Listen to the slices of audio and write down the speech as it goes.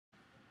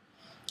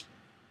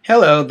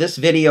Hello, this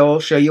video will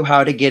show you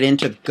how to get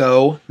into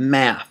Go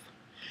Math.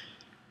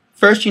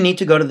 First, you need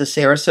to go to the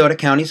Sarasota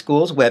County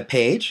Schools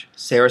webpage,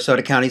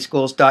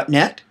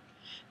 sarasotacountyschools.net.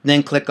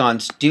 Then click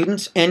on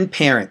Students and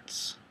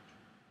Parents.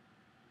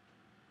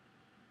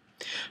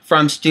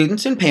 From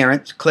Students and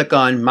Parents, click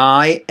on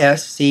My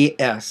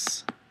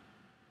SCS.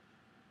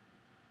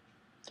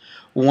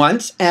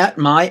 Once at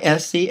My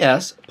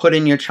SCS, put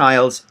in your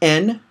child's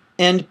N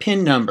and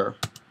PIN number.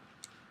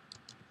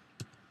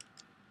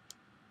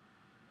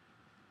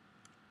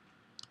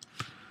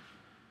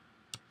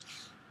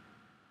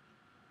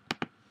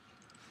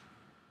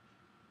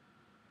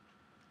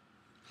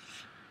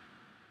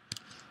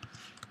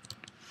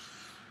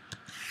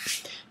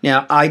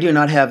 Now, I do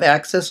not have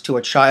access to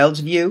a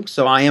child's view,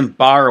 so I am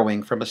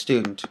borrowing from a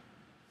student.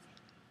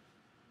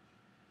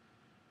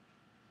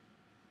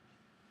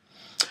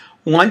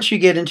 Once you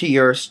get into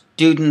your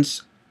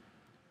student's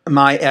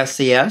My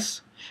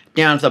SCS,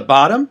 down at the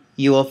bottom,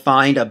 you will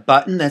find a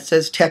button that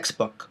says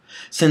Textbook.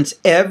 Since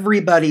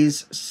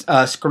everybody's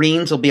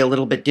screens will be a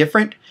little bit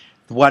different,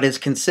 what is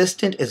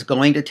consistent is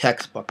going to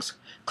Textbooks.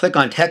 Click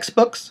on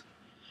Textbooks,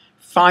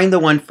 find the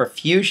one for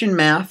Fusion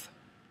Math,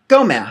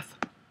 Go Math.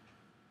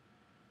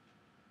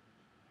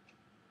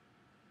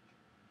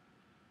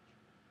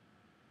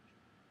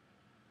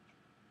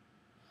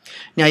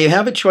 Now you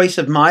have a choice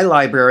of My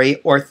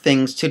Library or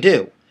Things to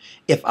Do.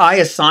 If I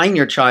assign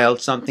your child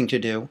something to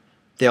do,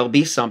 there'll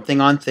be something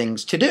on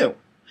Things to Do.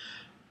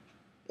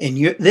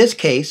 In this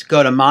case,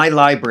 go to My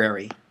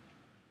Library.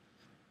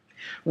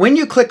 When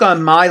you click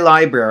on My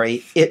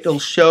Library, it'll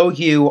show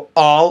you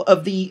all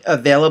of the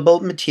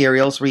available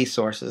materials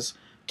resources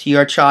to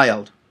your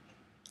child.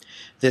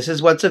 This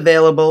is what's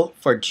available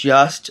for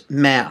just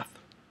math.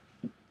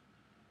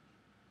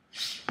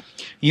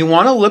 You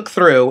want to look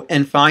through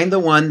and find the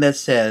one that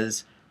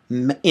says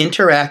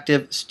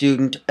Interactive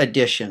Student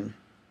Edition.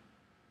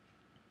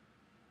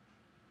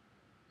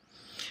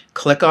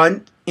 Click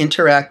on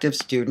Interactive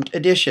Student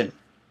Edition.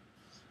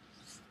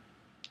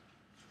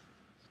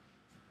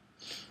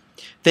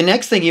 The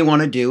next thing you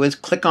want to do is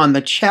click on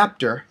the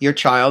chapter your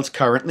child's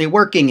currently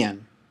working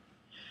in.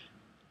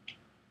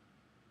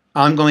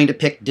 I'm going to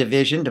pick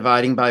Division,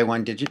 dividing by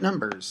one-digit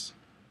numbers.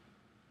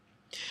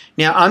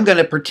 Now I'm going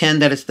to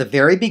pretend that it's the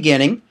very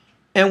beginning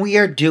and we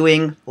are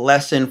doing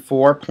lesson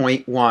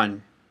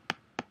 4.1.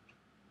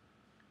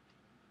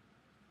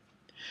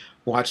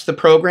 Watch the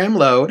program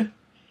load.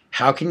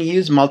 How can you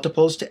use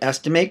multiples to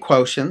estimate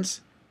quotients?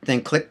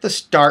 Then click the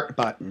Start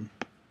button.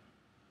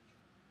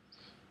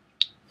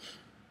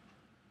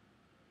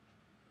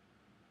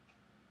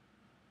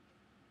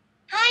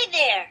 Hi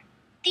there!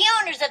 The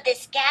owners of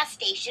this gas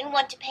station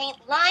want to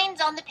paint lines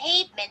on the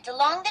pavement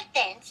along the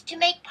fence to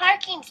make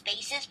parking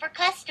spaces for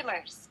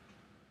customers.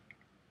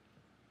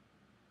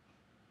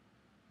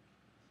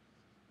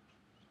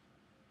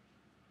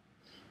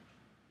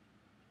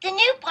 The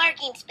new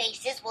parking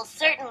spaces will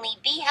certainly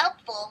be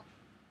helpful.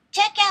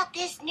 Check out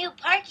this new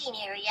parking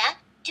area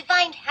to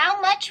find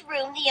how much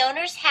room the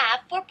owners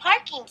have for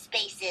parking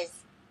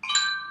spaces.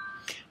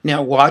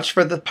 Now watch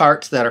for the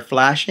parts that are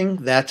flashing.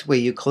 That's where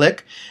you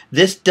click.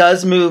 This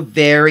does move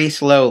very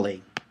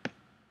slowly.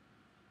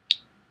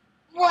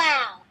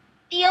 Wow!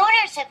 The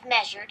owners have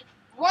measured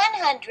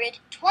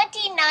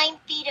 129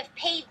 feet of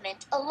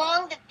pavement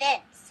along the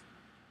fence.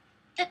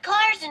 The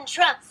cars and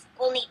trucks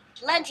will need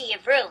plenty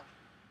of room.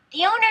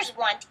 The owners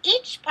want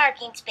each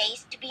parking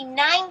space to be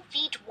 9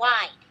 feet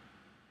wide.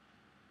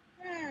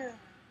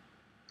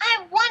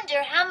 I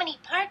wonder how many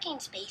parking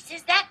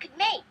spaces that could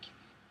make.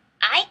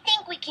 I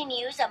think we can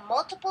use a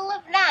multiple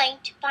of 9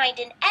 to find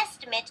an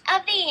estimate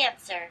of the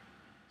answer.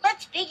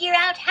 Let's figure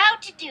out how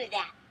to do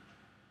that.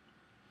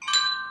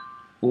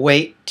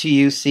 Wait till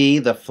you see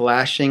the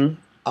flashing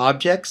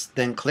objects,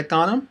 then click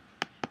on them.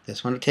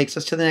 This one takes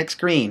us to the next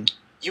screen.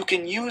 You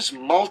can use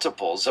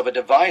multiples of a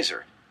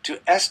divisor to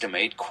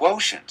estimate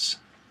quotients.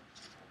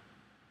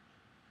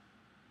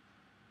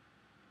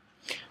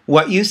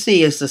 What you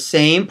see is the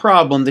same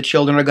problem the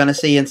children are going to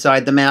see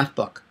inside the math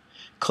book.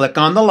 Click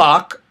on the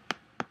lock.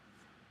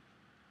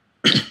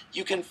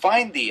 You can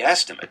find the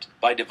estimate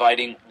by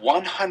dividing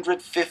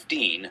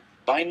 115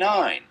 by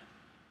 9.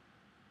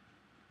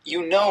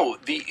 You know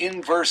the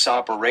inverse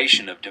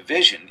operation of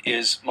division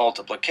is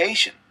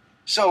multiplication,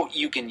 so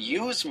you can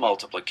use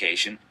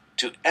multiplication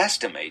to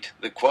estimate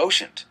the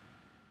quotient.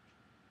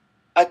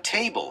 A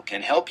table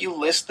can help you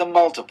list the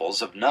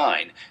multiples of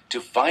 9 to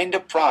find a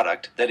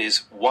product that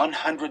is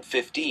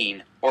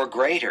 115 or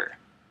greater.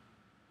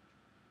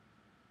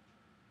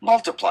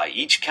 Multiply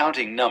each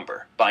counting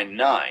number by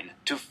 9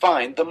 to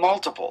find the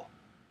multiple.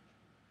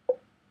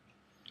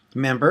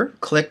 Remember,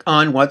 click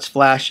on what's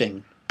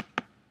flashing.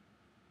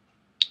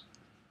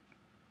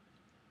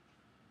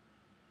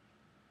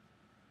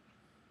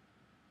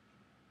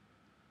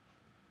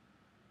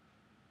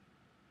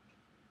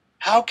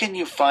 How can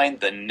you find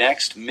the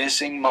next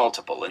missing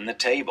multiple in the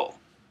table?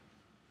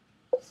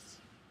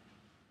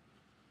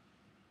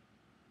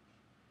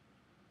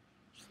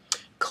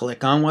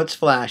 Click on what's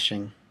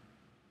flashing.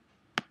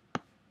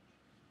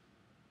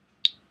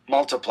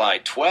 multiply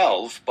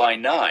 12 by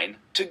 9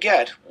 to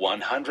get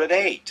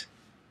 108.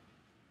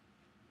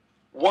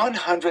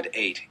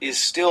 108 is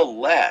still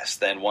less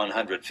than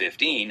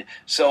 115,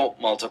 so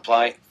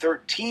multiply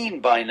 13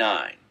 by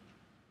 9.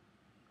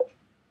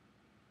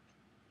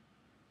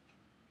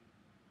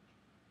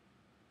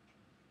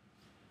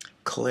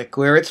 Click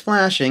where it's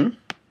flashing.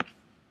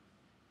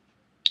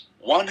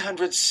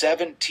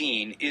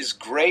 117 is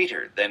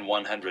greater than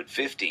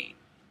 115.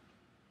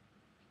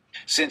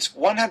 Since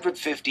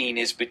 115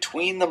 is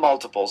between the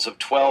multiples of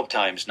 12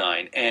 times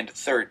 9 and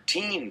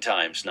 13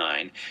 times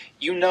 9,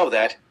 you know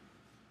that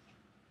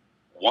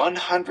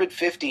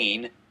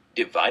 115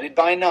 divided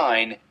by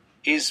 9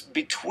 is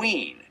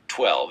between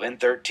 12 and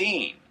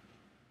 13.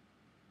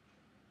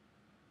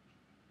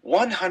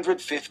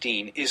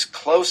 115 is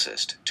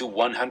closest to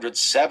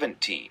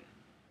 117.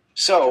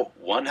 So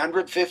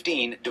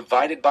 115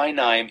 divided by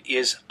 9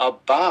 is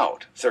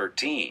about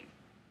 13.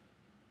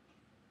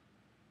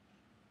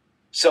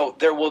 So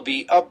there will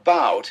be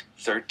about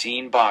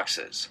 13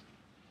 boxes.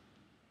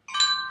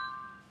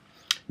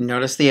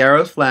 Notice the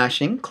arrows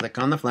flashing. Click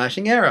on the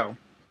flashing arrow.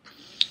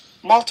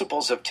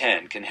 Multiples of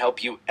 10 can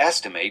help you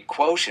estimate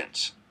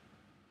quotients.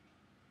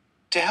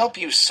 To help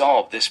you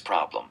solve this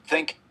problem,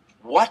 think,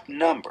 what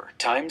number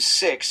times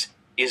 6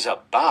 is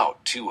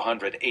about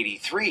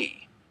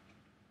 283?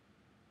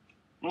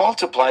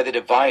 Multiply the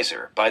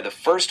divisor by the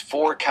first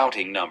 4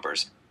 counting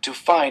numbers to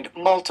find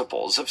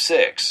multiples of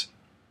 6.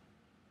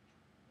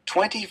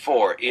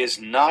 24 is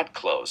not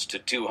close to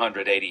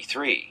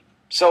 283,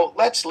 so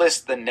let's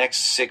list the next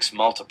 6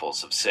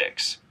 multiples of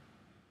 6.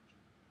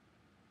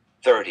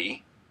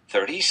 30,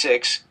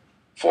 36,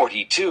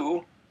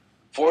 42,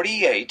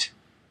 48,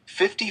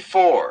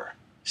 54,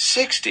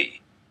 60.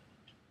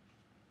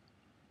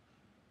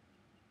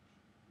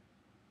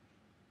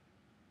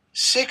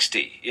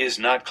 60 is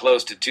not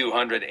close to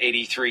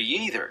 283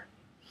 either.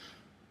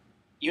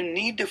 You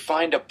need to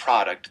find a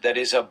product that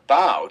is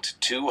about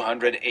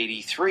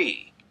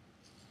 283.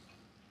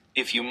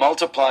 If you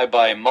multiply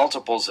by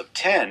multiples of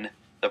 10,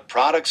 the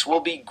products will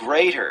be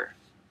greater.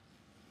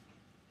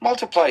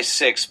 Multiply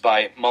 6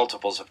 by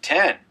multiples of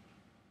 10.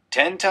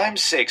 10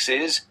 times 6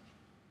 is...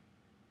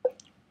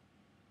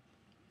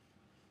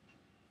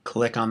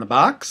 Click on the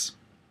box.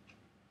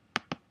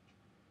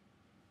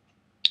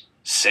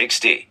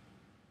 60.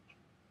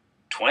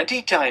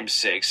 20 times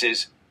 6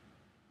 is...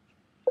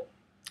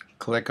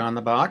 Click on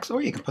the box,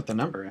 or you can put the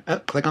number in.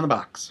 Click on the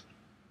box.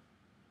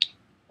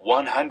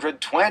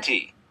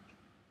 120.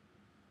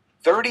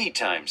 30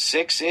 times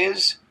 6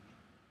 is...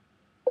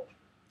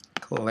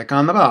 Click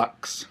on the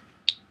box.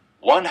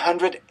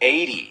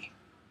 180.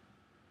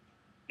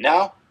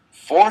 Now,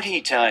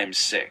 40 times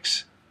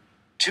 6.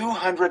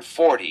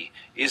 240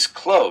 is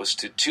close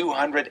to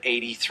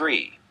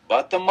 283,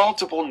 but the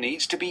multiple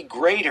needs to be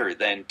greater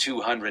than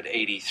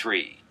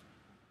 283.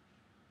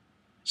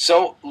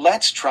 So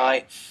let's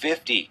try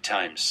 50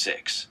 times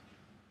 6.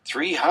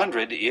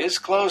 300 is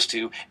close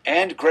to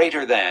and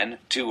greater than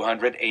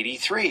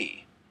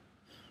 283.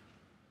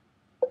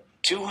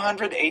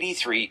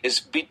 283 is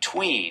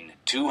between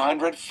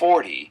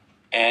 240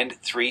 and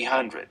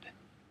 300.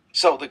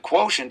 So the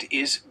quotient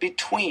is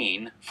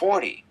between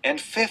 40 and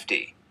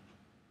 50.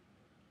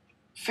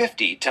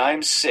 50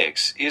 times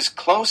 6 is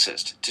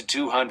closest to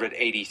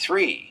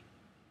 283.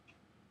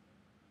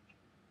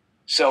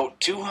 So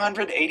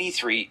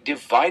 283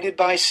 divided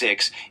by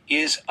 6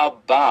 is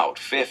about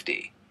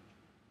 50.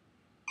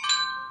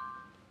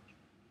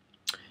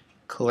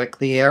 Click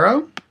the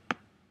arrow.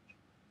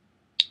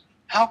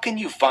 How can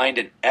you find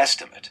an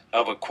estimate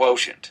of a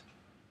quotient?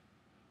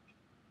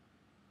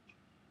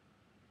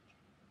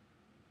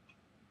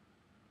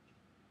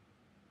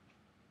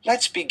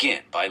 Let's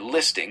begin by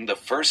listing the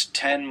first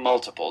 10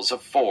 multiples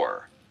of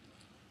 4.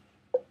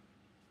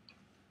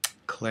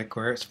 Click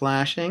where it's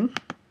flashing.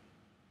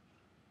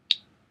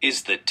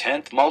 Is the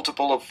 10th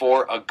multiple of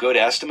 4 a good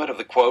estimate of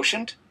the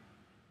quotient?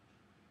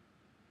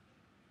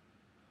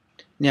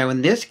 Now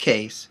in this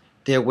case,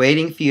 they're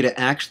waiting for you to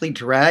actually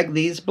drag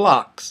these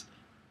blocks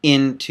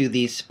into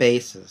these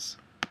spaces.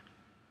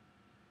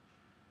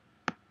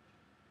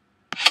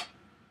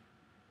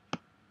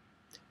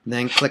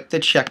 Then click the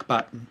check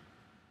button.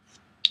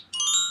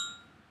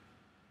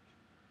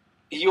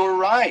 You're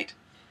right.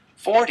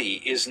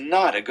 40 is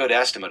not a good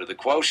estimate of the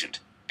quotient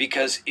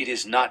because it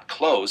is not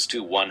close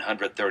to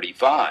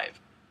 135.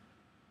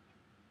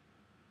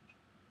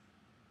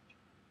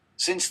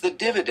 Since the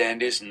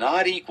dividend is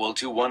not equal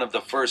to one of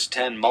the first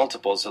 10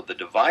 multiples of the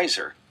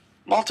divisor,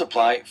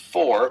 multiply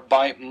 4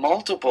 by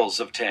multiples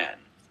of 10.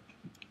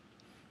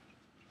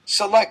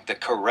 Select the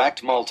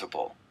correct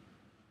multiple.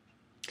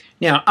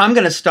 Now I'm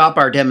going to stop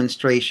our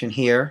demonstration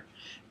here.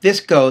 This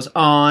goes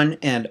on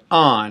and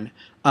on.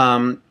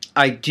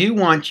 I do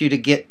want you to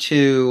get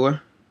to...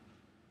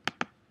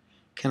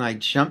 Can I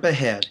jump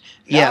ahead?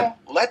 Now,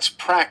 let's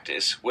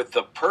practice with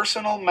the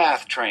Personal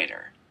Math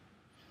Trainer.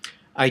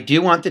 I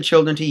do want the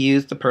children to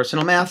use the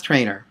Personal Math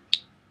Trainer.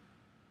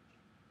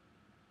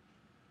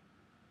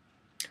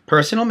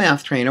 Personal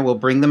Math Trainer will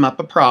bring them up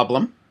a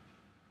problem.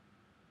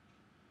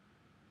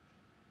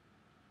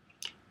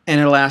 and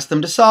it'll ask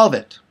them to solve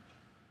it.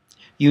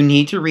 You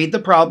need to read the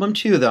problem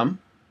to them,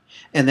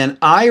 and then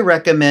I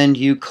recommend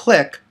you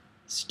click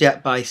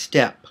step by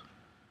step.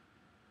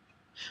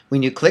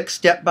 When you click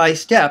step by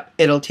step,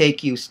 it'll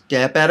take you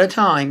step at a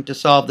time to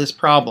solve this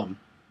problem.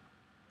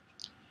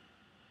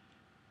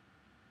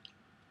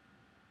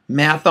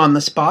 Math on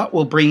the Spot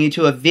will bring you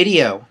to a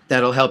video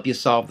that'll help you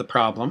solve the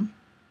problem.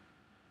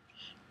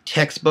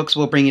 Textbooks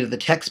will bring you to the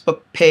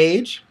textbook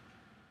page.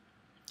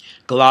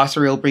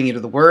 Glossary will bring you to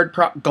the word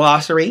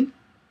glossary.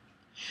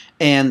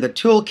 And the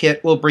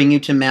toolkit will bring you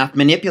to math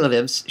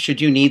manipulatives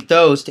should you need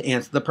those to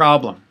answer the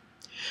problem.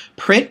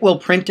 Print will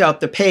print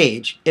out the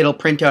page. It'll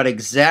print out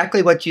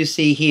exactly what you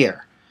see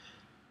here.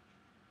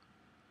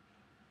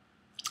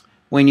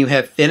 When you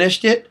have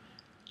finished it,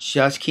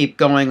 just keep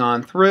going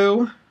on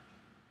through.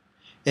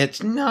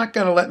 It's not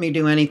going to let me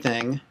do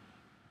anything.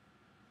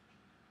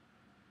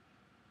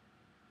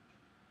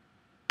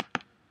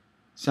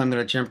 So I'm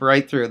going to jump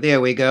right through. There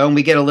we go. And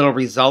we get a little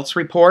results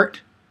report.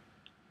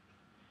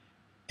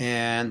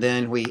 And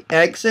then we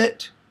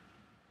exit.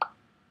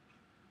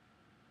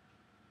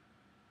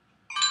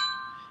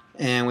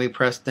 And we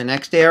press the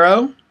next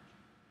arrow.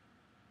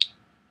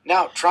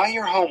 Now try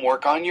your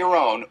homework on your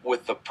own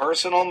with the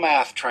personal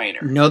math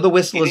trainer. No, the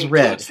whistle is red.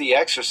 It includes the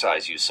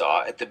exercise you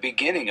saw at the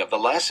beginning of the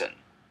lesson.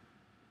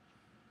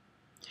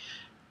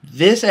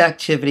 This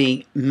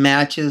activity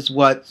matches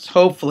what's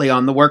hopefully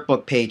on the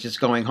workbook pages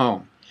going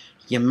home.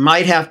 You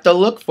might have to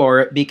look for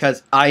it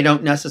because I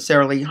don't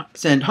necessarily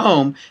send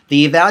home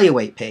the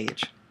evaluate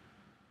page.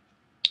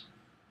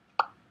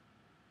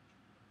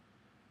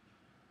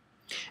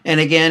 And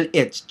again,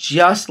 it's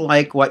just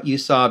like what you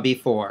saw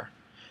before.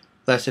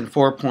 Lesson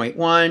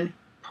 4.1,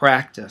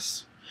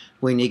 practice.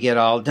 When you get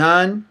all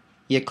done,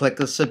 you click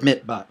the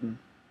submit button.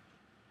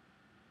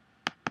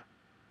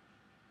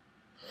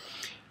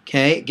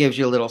 Okay, it gives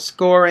you a little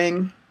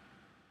scoring.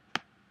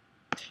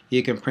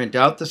 You can print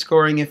out the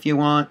scoring if you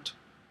want.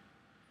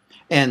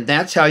 And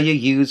that's how you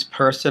use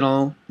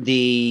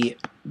the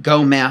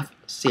Go Math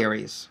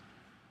series.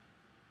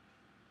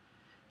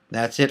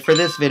 That's it for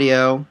this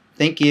video.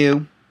 Thank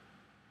you.